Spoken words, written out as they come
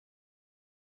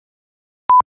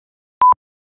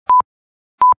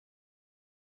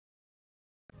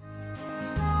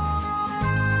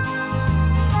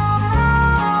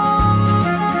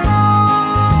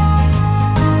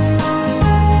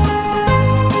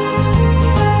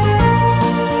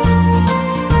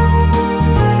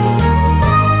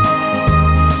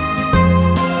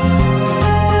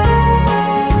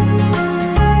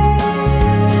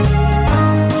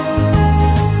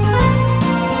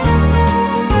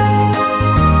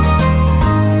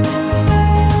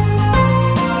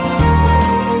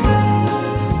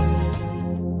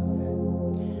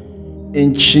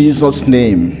In Jesus'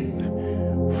 name.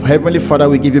 Heavenly Father,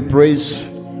 we give you praise.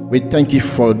 We thank you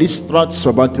for these tracts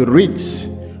we're about to read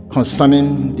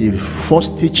concerning the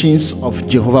first teachings of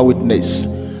Jehovah Witness.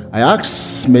 I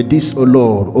ask, may this, O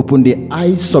Lord, open the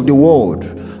eyes of the world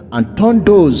and turn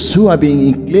those who have been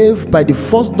enslaved by the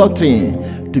false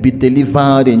doctrine to be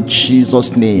delivered in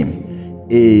Jesus' name.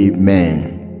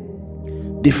 Amen.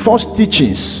 The first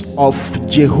teachings of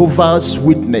Jehovah's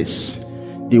Witness,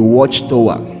 the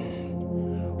watchtower.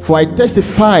 For I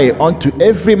testify unto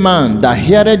every man that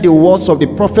heareth the words of the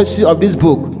prophecy of this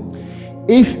book,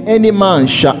 if any man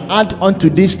shall add unto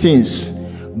these things,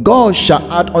 God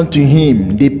shall add unto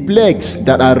him the plagues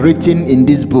that are written in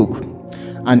this book.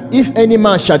 And if any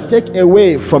man shall take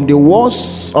away from the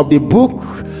words of the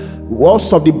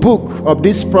book of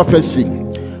this prophecy,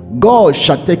 God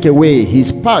shall take away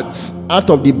his parts out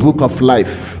of the book of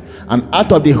life, and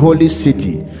out of the holy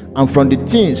city, and from the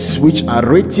things which are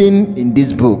written in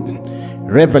this book.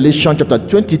 Revelation chapter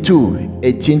 22,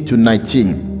 18 to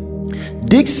 19.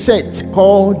 This sect,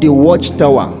 called the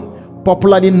Watchtower,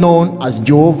 popularly known as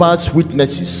Jehovah's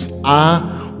Witnesses, are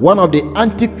one of the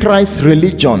Antichrist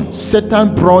religion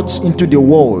Satan brought into the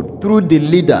world through the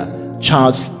leader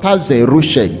Charles Taze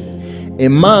Russell, a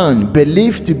man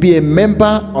believed to be a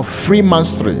member of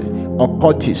Freemasonry or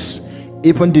cultists.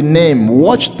 Even the name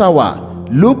Watchtower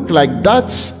look like that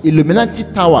Illuminati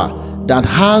tower that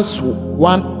has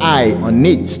one eye on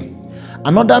it.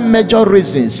 Another major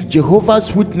reasons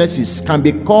Jehovah's Witnesses can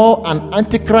be called an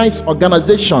Antichrist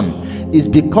organization is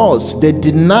because they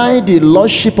deny the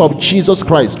lordship of Jesus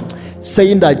Christ,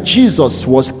 saying that Jesus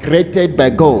was created by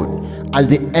God as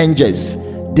the angels.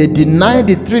 They deny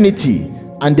the Trinity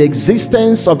and the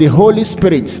existence of the Holy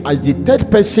Spirit as the third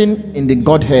person in the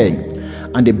Godhead.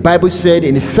 And the Bible said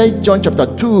in 1 John chapter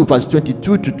 2 verse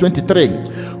 22 to 23,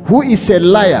 who is a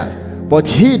liar but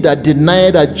he that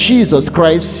denied that Jesus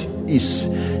Christ is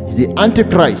the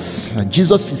Antichrist.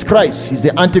 Jesus is Christ, is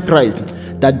the Antichrist,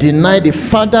 that denied the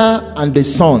Father and the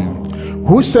Son.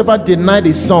 Whosoever denied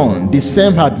the Son, the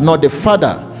same had not the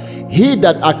Father. He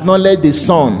that acknowledged the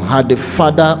Son had the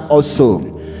Father also.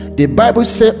 The Bible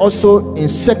says also in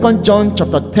 2 John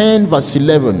chapter 10 verse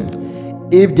 11,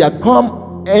 if there come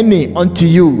any unto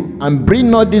you and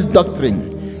bring not this doctrine,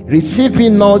 receive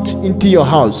him not into your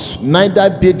house,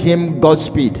 neither bid him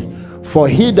Godspeed. For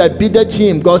he that biddeth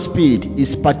him Godspeed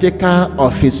is partaker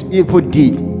of his evil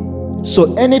deed.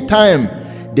 So anytime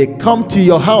they come to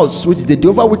your house, which is the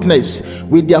Jehovah's Witness,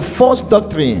 with their false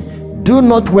doctrine, do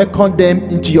not welcome them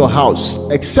into your house,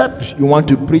 except you want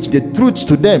to preach the truth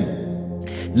to them.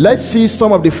 Let's see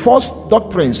some of the false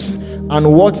doctrines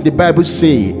and what the Bible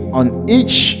says on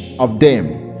each of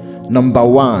them. Number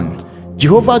one,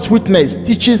 Jehovah's Witness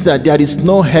teaches that there is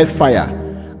no hellfire,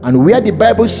 and where the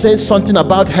Bible says something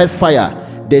about hellfire,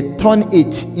 they turn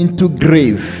it into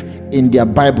grave in their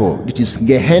Bible, which is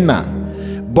Gehenna.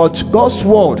 But God's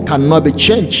word cannot be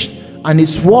changed, and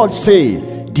his word say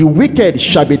the wicked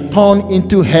shall be turned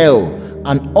into hell,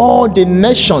 and all the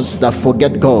nations that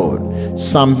forget God.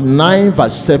 Psalm 9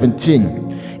 verse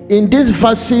 17. In these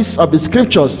verses of the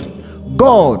scriptures,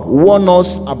 God warns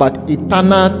us about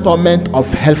eternal torment of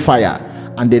hellfire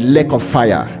and the lake of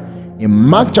fire. In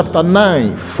Mark chapter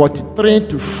 9 43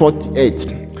 to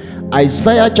 48,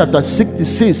 Isaiah chapter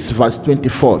 66 verse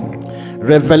 24,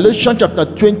 Revelation chapter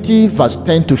 20 verse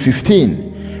 10 to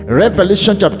 15,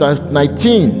 Revelation chapter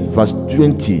 19 verse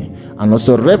 20, and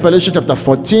also Revelation chapter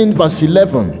 14 verse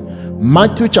 11,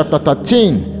 Matthew chapter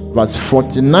 13 verse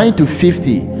 49 to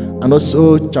 50, and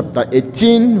also chapter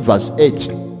 18 verse 8.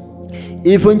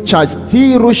 Even Charles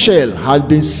T. Russell has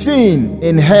been seen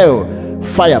in hell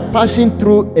fire passing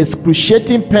through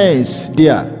excruciating pains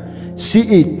there. See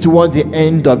it toward the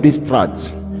end of this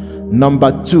tract.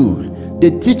 Number two, the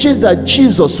teaches that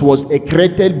Jesus was a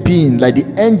created being like the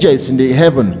angels in the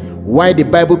heaven, while the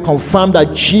Bible confirmed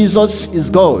that Jesus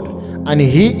is God and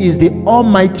he is the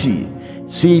Almighty.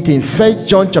 See it in 1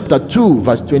 John chapter 2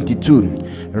 verse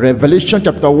 22, Revelation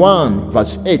chapter 1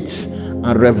 verse 8,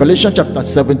 and Revelation chapter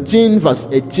 17 verse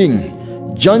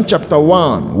 18, John chapter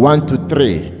 1 to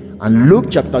 3, and Luke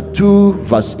chapter 2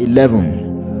 verse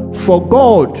 11. For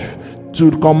God to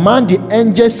command the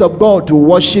angels of God to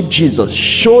worship Jesus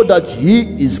show that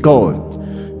he is God.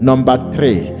 Number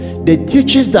three, they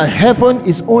teaches that heaven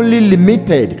is only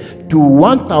limited to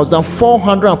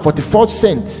 1,444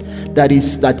 saints. That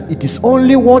it is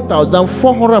only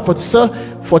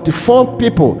 1,444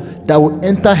 people that will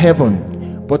enter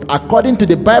heaven. But according to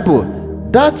the Bible,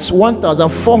 that's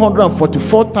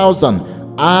 1,444,000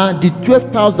 are the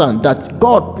 12,000 that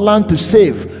God planned to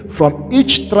save from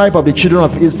each tribe of the children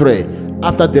of Israel.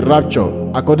 after the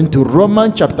rapture, according to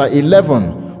Romans chapter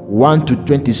 11, 1 to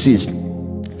 26.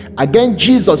 Again,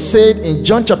 Jesus said in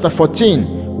John chapter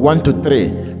 14, 1 to 3,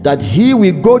 that he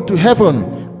will go to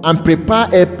heaven and prepare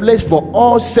a place for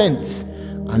all saints.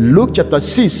 And Luke chapter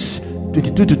 6,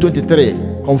 22 to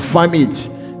 23, confirm it,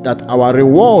 that our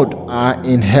reward are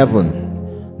in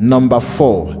heaven. Number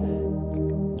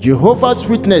 4, Jehovah's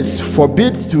Witness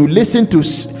forbid to listen to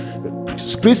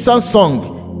Christian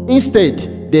song.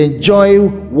 Instead, they enjoy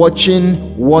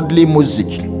watching worldly music.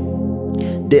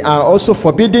 They are also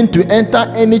forbidden to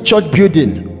enter any church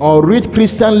building or read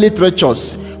Christian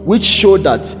literatures, which show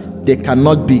that they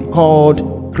cannot be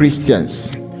called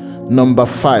Christians. Number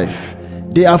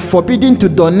 5, they are forbidden to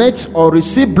donate or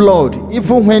receive blood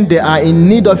even when they are in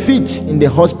need of it in the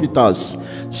hospitals.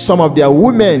 Some of their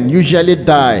women usually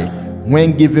die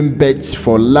when giving birth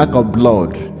for lack of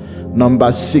blood.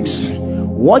 Number 6,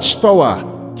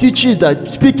 Watchtower teaches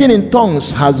that speaking in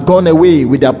tongues has gone away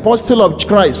with the apostle of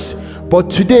Christ, but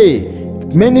today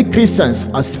many Christians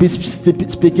are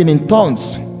speaking in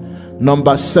tongues.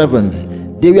 Number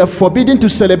 7, they were forbidden to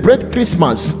celebrate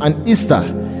Christmas and Easter,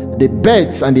 the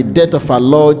birth and the death of our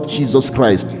Lord Jesus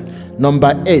Christ.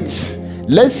 Number 8,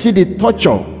 let's see the torture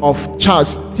of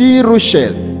Charles T.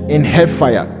 Russell in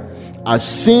hellfire, as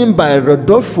seen by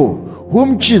Rodolfo,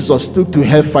 whom Jesus took to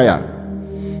hellfire.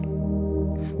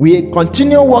 We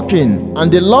continue walking,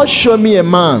 and the Lord showed me a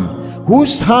man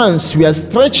whose hands were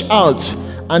stretched out,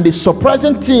 and the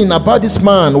surprising thing about this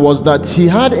man was that he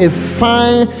had a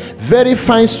fine, very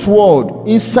fine sword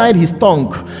inside his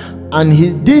tongue,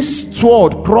 and this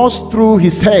sword crossed through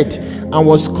his head and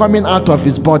was coming out of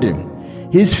his body.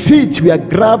 His feet were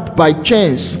grabbed by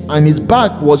chains, and his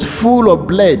back was full of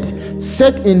blood,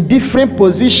 set in different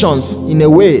positions in a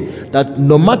way that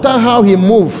no matter how he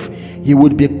moved, he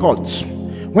would be caught.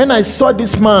 When I saw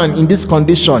this man in this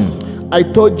condition, I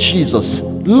told Jesus,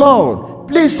 Lord,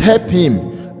 please help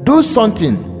him. Do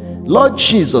something. Lord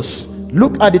Jesus,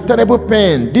 look at the terrible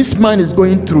pain this man is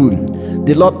going through.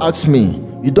 The Lord asked me,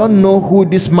 you don't know who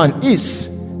this man is?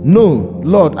 No,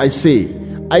 Lord, I say.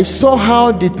 I saw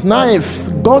how the knife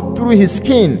got through his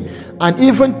skin and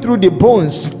even through the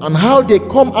bones, and how they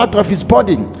come out of his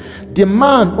body. The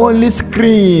man only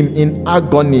screamed in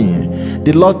agony.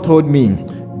 The Lord told me,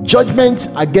 judgment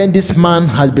against this man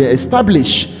has been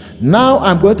established. Now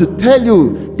I'm going to tell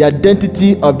you the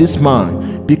identity of this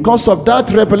man. Because of that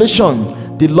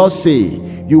revelation, the Lord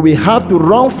said, you will have to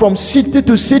run from city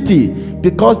to city,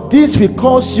 because this will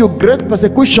cause you great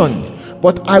persecution,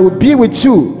 but I will be with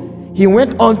you. He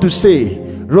went on to say,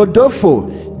 Rodolfo,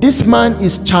 this man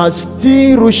is Charles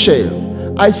T.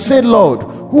 Russell. I said, Lord,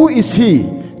 who is he?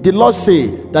 The Lord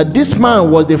said that this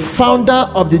man was the founder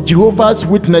of the Jehovah's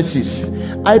Witnesses.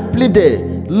 I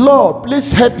pleaded, Lord,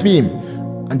 please help him.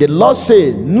 And the Lord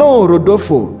said, no,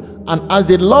 Rodolfo. And as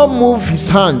the Lord moved his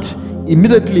hand,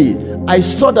 immediately I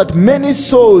saw that many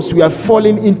souls were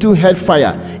falling into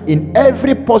hellfire in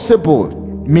every possible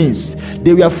means.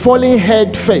 They were falling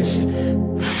head first,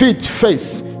 feet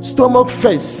first, stomach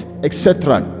first,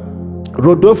 etc.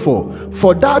 Rodolfo,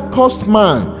 for that cursed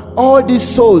man, all these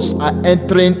souls are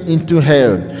entering into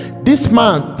hell. This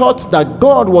man thought that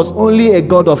God was only a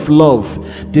God of love.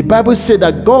 The Bible said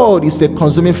that God is a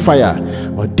consuming fire.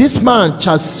 But this man,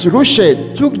 Charles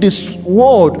Russell, took this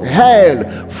word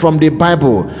hell from the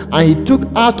Bible, and he took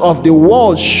out of the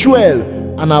word Sheol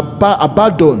and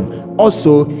Abaddon.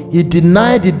 Also, he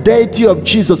denied the deity of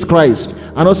Jesus Christ,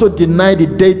 and also denied the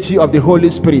deity of the Holy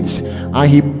Spirit. And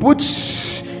he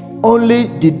puts only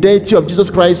the deity of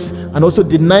Jesus Christ, and also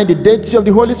denied the deity of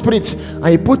the Holy Spirit, and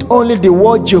he put only the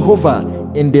word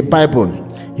Jehovah in the Bible.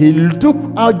 He took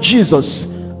out Jesus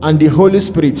and the Holy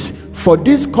Spirit. For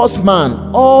this cursed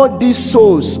man, all these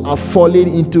souls are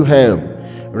falling into hell.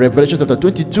 Revelation chapter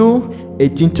 22,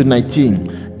 18 to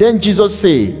 19. Then Jesus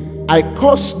said, I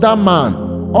curse that man,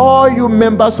 all you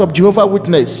members of Jehovah's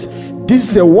Witness. This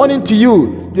is a warning to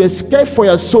you to escape for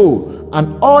your soul.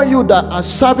 And all you that are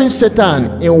serving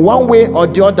Satan in one way or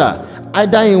the other,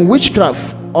 either in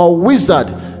witchcraft or wizard,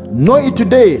 know it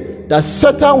today that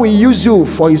Satan will use you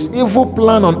for his evil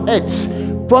plan on earth,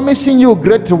 promising you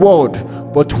great reward.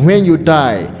 But when you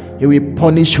die, he will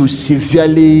punish you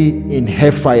severely in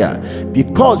hellfire,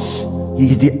 because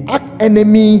he is the arch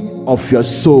enemy of your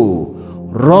soul.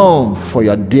 Run for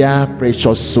your dear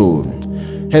precious soul.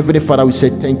 Heavenly Father, we say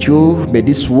thank you. May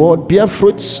this word bear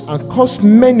fruits and cause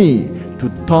many to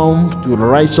turn to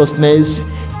righteousness,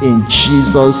 in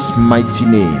Jesus' mighty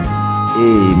name.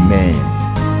 Amen.